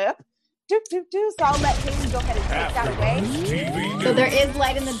gossip. So I'll let Haley go ahead and take that away. So there is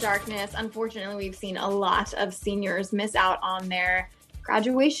light in the darkness. Unfortunately, we've seen a lot of seniors miss out on their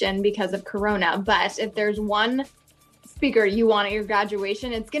graduation because of Corona. But if there's one speaker you want at your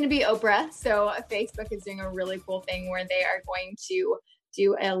graduation, it's going to be Oprah. So Facebook is doing a really cool thing where they are going to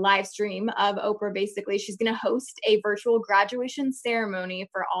do a live stream of Oprah. Basically, she's going to host a virtual graduation ceremony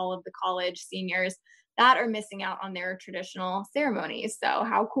for all of the college seniors that are missing out on their traditional ceremonies. So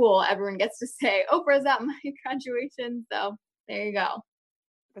how cool. Everyone gets to say, Oprah's at my graduation. So there you go.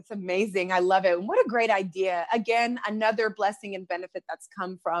 That's amazing. I love it. What a great idea. Again, another blessing and benefit that's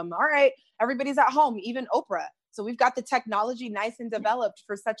come from, all right, everybody's at home, even Oprah. So we've got the technology nice and developed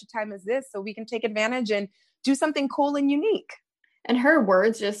for such a time as this, so we can take advantage and do something cool and unique. And her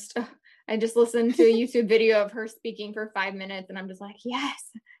words I just listened to a YouTube video of her speaking for 5 minutes, and I'm just like, yes,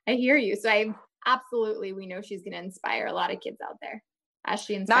 I hear you. So we know she's going to inspire a lot of kids out there as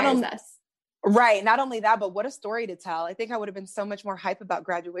she inspires us. Right. Not only that, but what a story to tell. I think I would have been so much more hype about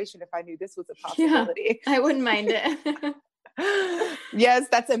graduation if I knew this was a possibility. Yeah, I wouldn't mind it. Yes,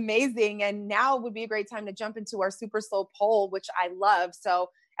 that's amazing. And now would be a great time to jump into our Super Soul poll, which I love. So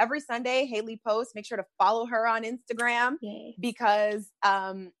every Sunday, Haley posts. Make sure to follow her on Instagram. Yay. Because,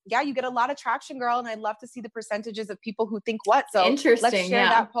 you get a lot of traction, girl. And I'd love to see the percentages of people who think what. So interesting. Let's share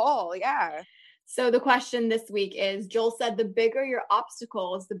that poll. Yeah. So the question this week is, Joel said, the bigger your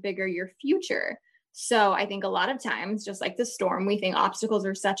obstacles, the bigger your future. So I think a lot of times, just like the storm, we think obstacles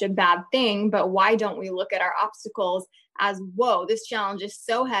are such a bad thing, but why don't we look at our obstacles as, whoa, this challenge is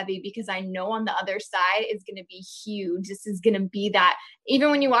so heavy because I know on the other side is going to be huge. This is going to be that,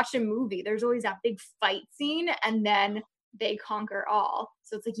 even when you watch a movie, there's always that big fight scene and then they conquer all.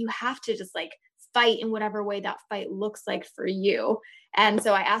 So it's like, you have to just fight in whatever way that fight looks like for you. And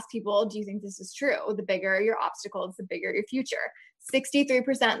so I ask people, do you think this is true? The bigger your obstacles, the bigger your future.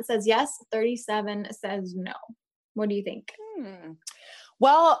 63% says yes, 37% says no. What do you think?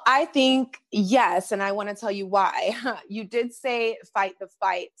 Well, I think yes. And I want to tell you why. You did say fight the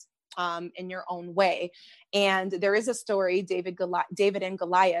fight in your own way. And there is a story, David and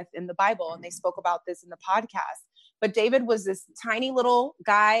Goliath in the Bible, and they spoke about this in the podcast. But David was this tiny little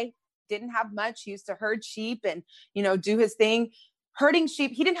guy, didn't have much. He used to herd sheep and, do his thing. Herding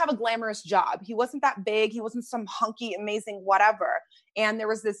sheep, he didn't have a glamorous job. He wasn't that big. He wasn't some hunky, amazing, whatever. And there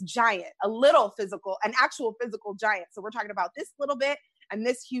was this giant, an actual physical giant. So we're talking about this little bit and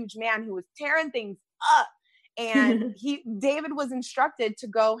this huge man who was tearing things up. And David was instructed to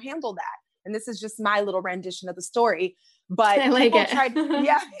go handle that. And this is just my little rendition of the story. But people tried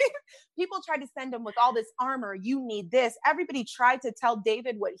to send him with all this armor. You need this. Everybody tried to tell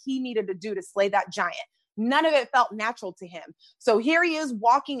David what he needed to do to slay that giant. None of it felt natural to him. So here he is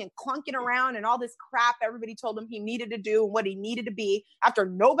walking and clunking around and all this crap everybody told him he needed to do and what he needed to be after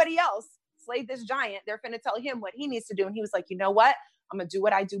nobody else slayed this giant. They're going to tell him what he needs to do. And he was like, you know what? I'm going to do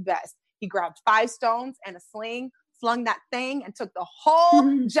what I do best. He grabbed 5 stones and a sling, flung that thing and took the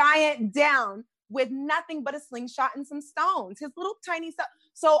whole giant down with nothing but a slingshot and some stones, his little tiny stuff.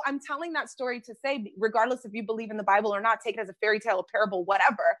 So I'm telling that story to say, regardless if you believe in the Bible or not, take it as a fairy tale, a parable,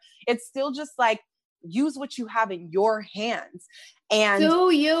 whatever. It's still just like, use what you have in your hands. And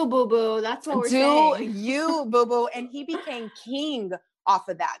do you, boo-boo. That's what we're saying. Do you, boo-boo. And he became king off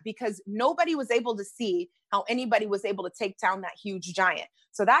of that because nobody was able to see how anybody was able to take down that huge giant.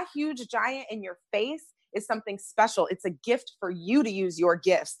 So that huge giant in your face is something special. It's a gift for you to use your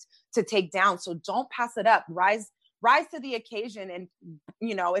gifts to take down. So don't pass it up. Rise to the occasion. And,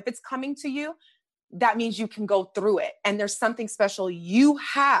 you know, if it's coming to you, that means you can go through it. And there's something special you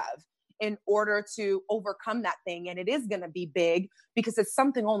have in order to overcome that thing. And it is going to be big because it's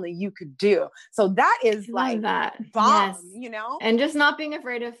something only you could do. So that is like that bomb, yes. You know? And just not being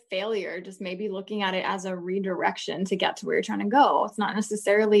afraid of failure, just maybe looking at it as a redirection to get to where you're trying to go. It's not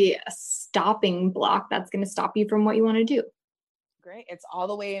necessarily a stopping block that's going to stop you from what you want to do. Great. It's all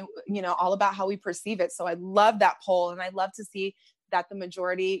the way, you know, all about how we perceive it. So I love that poll. And I love to see that the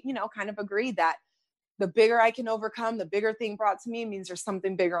majority, you know, kind of agree that the bigger I can overcome, the bigger thing brought to me means there's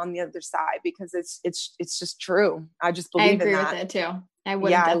something bigger on the other side, because it's just true. I just believe in that. I agree with it too. I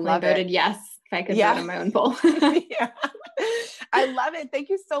would have definitely voted yes if I could vote on my own poll. Yeah. I love it. Thank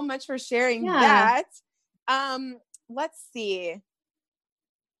you so much for sharing that. Let's see.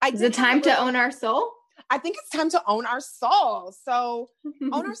 Is it time to own our soul? I think it's time to own our soul. So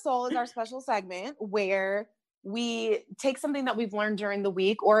Own Our Soul is our special segment where we take something that we've learned during the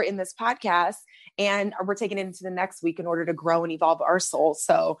week or in this podcast, and we're taking it into the next week in order to grow and evolve our soul.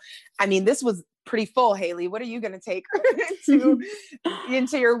 So, I mean, this was pretty full, Haley. What are you going to take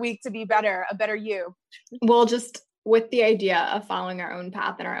into your week to be better, a better you? Well, just with the idea of following our own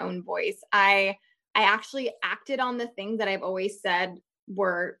path and our own voice, I actually acted on the things that I've always said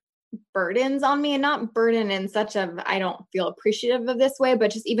were burdens on me, and not burden in such of, I don't feel appreciative of this way, but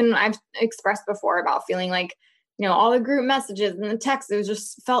just even I've expressed before about feeling like, you know, all the group messages and the texts, it was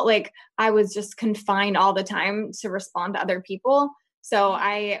just felt like I was just confined all the time to respond to other people. So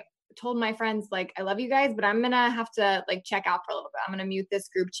I told my friends, like, I love you guys, but I'm going to have to like check out for a little bit. I'm going to mute this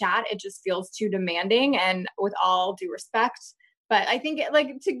group chat. It just feels too demanding, and with all due respect. But I think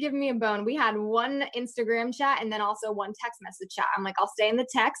like to give me a bone, we had one Instagram chat and then also one text message chat. I'm like, I'll stay in the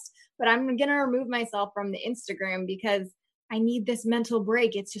text, but I'm going to remove myself from the Instagram because I need this mental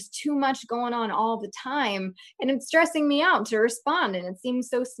break. It's just too much going on all the time, and it's stressing me out to respond. And it seems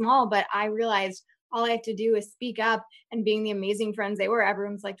so small, but I realized all I have to do is speak up, and being the amazing friends they were,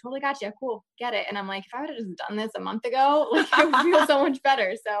 everyone's like, totally gotcha. Cool. Get it. And I'm like, if I would have just done this a month ago, like I would feel so much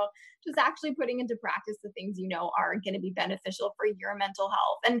better. So just actually putting into practice the things you know are going to be beneficial for your mental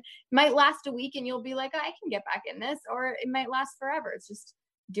health, and it might last a week and you'll be like, I can get back in this, or it might last forever. It's just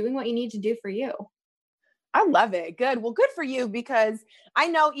doing what you need to do for you. I love it. Good. Well, good for you, because I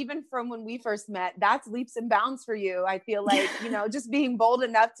know even from when we first met, that's leaps and bounds for you. I feel like, you know, just being bold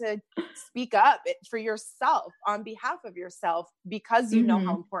enough to speak up for yourself on behalf of yourself, because you know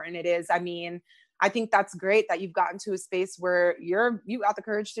how important it is. I mean, I think that's great that you've gotten to a space where you got the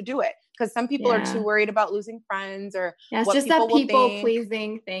courage to do it, because some people are too worried about losing friends or it's what just people that people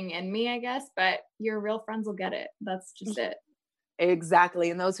pleasing thing in me, I guess, but your real friends will get it. That's just it.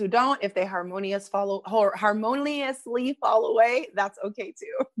 Exactly. And those who don't, if they harmoniously fall away, that's okay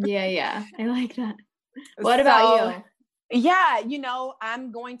too. Yeah. I like that. What about you? Yeah, you know,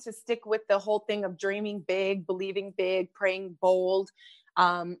 I'm going to stick with the whole thing of dreaming big, believing big, praying bold,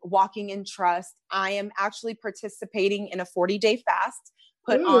 walking in trust. I am actually participating in a 40-day fast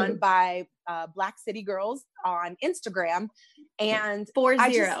put on by Black City Girls on Instagram. And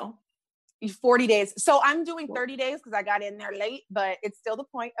 40 days. So I'm doing 30 days because I got in there late, but it's still the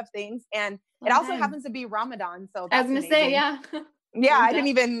point of things. And it also happens to be Ramadan. So I was going to say, yeah. Yeah, I didn't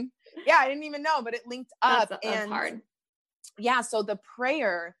even know, but it linked up. That's hard. Yeah. So the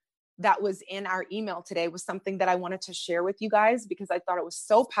prayer that was in our email today was something that I wanted to share with you guys, because I thought it was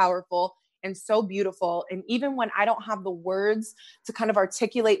so powerful and so beautiful. And even when I don't have the words to kind of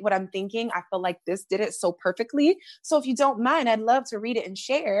articulate what I'm thinking, I feel like this did it so perfectly. So if you don't mind, I'd love to read it and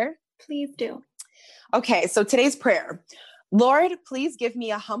share. Please do. Okay, so today's prayer. Lord, please give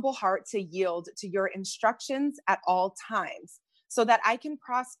me a humble heart to yield to your instructions at all times, so that I can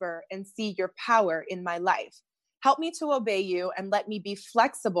prosper and see your power in my life. Help me to obey you, and let me be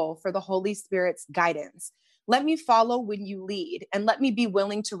flexible for the Holy Spirit's guidance. Let me follow when you lead, and let me be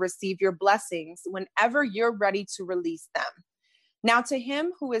willing to receive your blessings whenever you're ready to release them. Now to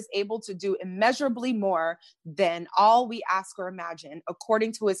him who is able to do immeasurably more than all we ask or imagine,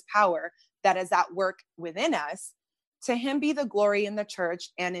 according to his power that is at work within us, To him be the glory in the church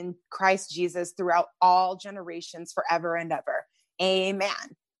and in Christ Jesus throughout all generations, forever and ever. Amen.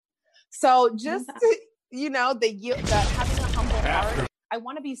 So just, you know, the having a humble heart, I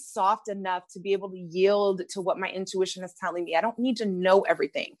want to be soft enough to be able to yield to what my intuition is telling me. I don't need to know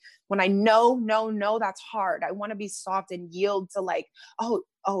everything. When I know, that's hard. I want to be soft and yield to like, oh,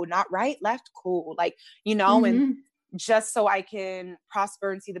 not right, left, cool. Like, you know, and just so I can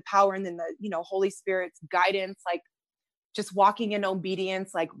prosper and see the power and then the, you know, Holy Spirit's guidance, like just walking in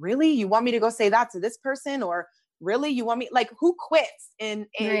obedience. Like, really, you want me to go say that to this person? Or really, you want me, like, who quits in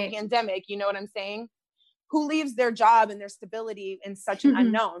a pandemic? You know what I'm saying? Who leaves their job and their stability in such an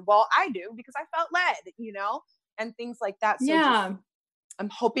unknown? Well, I do, because I felt led, you know, and things like that. So I'm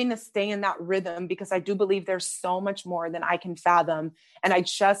hoping to stay in that rhythm, because I do believe there's so much more than I can fathom. And I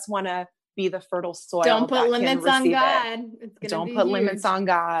just want to be the fertile soil. Don't put limits on God. Don't put limits on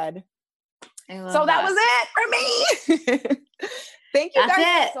God. So that was it for me. Thank you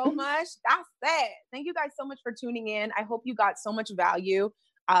guys so much. That's it. Thank you guys so much for tuning in. I hope you got so much value,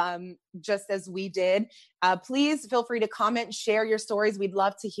 just as we did. Please feel free to comment and share your stories. We'd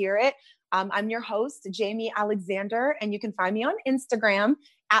love to hear it. I'm your host, Jamie Alexander, and you can find me on Instagram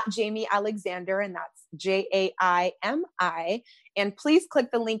at Jamie Alexander, and that's Jaimi. And please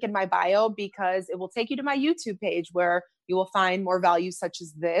click the link in my bio, because it will take you to my YouTube page where you will find more value such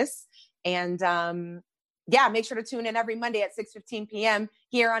as this. And make sure to tune in every Monday at 6:15 p.m.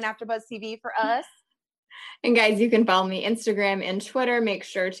 here on AfterBuzz TV for us. And guys, you can follow me Instagram and Twitter. Make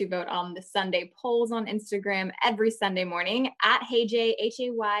sure to vote on the Sunday polls on Instagram every Sunday morning at HeyJ,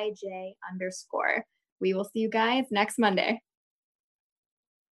 HAYJ_. We will see you guys next Monday.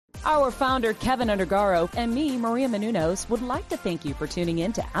 Our founder, Kevin Undergaro, and me, Maria Menounos, would like to thank you for tuning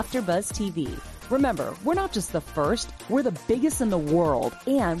in to AfterBuzz TV. Remember, we're not just the first, we're the biggest in the world,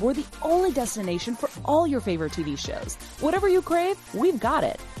 and we're the only destination for all your favorite TV shows. Whatever you crave, we've got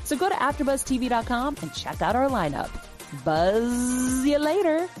it. So go to AfterBuzzTV.com and check out our lineup. Buzz you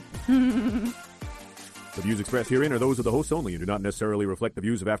later. The views expressed herein are those of the hosts only and do not necessarily reflect the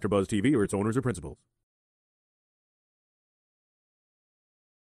views of AfterBuzz TV or its owners or principals.